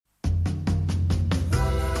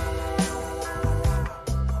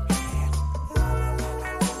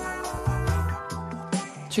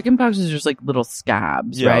Chickenpox is just like little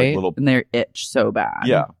scabs, Yeah, like right? little- And they itch so bad.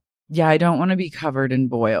 Yeah. Yeah, I don't want to be covered in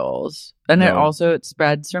boils. And it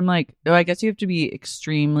spreads from like, I guess you have to be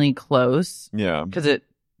extremely close. Yeah. Because it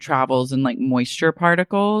travels in like moisture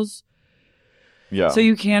particles. Yeah. So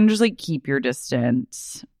you can just like keep your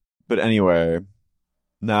distance. But anyway,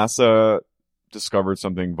 NASA discovered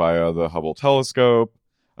something via the Hubble telescope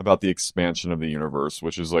about the expansion of the universe,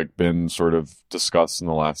 which has like been sort of discussed in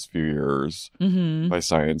the last few years by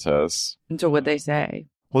scientists. And so what they say?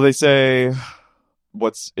 Well, they say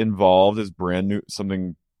what's involved is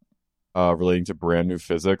something relating to brand new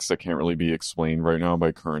physics that can't really be explained right now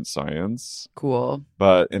by current science. Cool.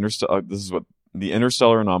 But this is what the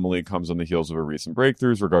interstellar anomaly comes on the heels of a recent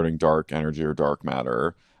breakthroughs regarding dark energy or dark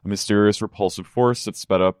matter, a mysterious repulsive force that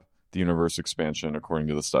sped up the universe expansion, according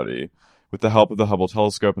to the study. With the help of the Hubble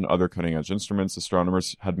telescope and other cutting-edge instruments,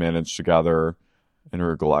 astronomers had managed to gather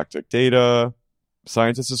intergalactic data.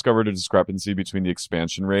 Scientists discovered a discrepancy between the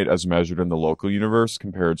expansion rate as measured in the local universe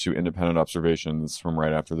compared to independent observations from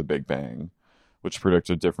right after the Big Bang, which predict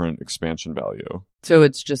a different expansion value. So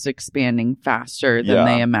it's just expanding faster than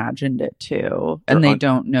they imagined it to. And they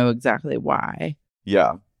don't know exactly why.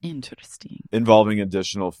 Yeah. Interesting. Involving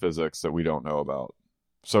additional physics that we don't know about.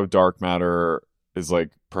 So dark matter is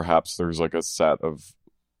like, perhaps there's like a set of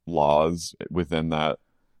laws within that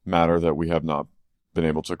matter that we have not been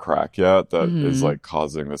able to crack yet that is like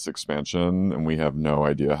causing this expansion, and we have no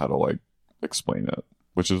idea how to like explain it,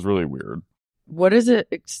 which is really weird. What is it?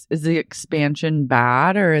 Is the expansion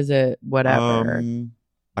bad or is it whatever?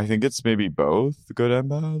 I think it's maybe both good and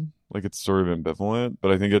bad. Like it's sort of ambivalent,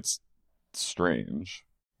 but I think it's strange.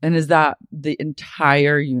 And is that the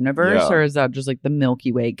entire universe, Yeah. or is that just like the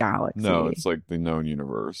Milky Way galaxy? No, it's like the known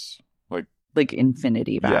universe. Like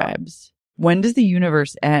infinity Yeah. vibes. When does the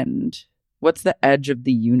universe end? What's the edge of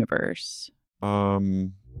the universe? I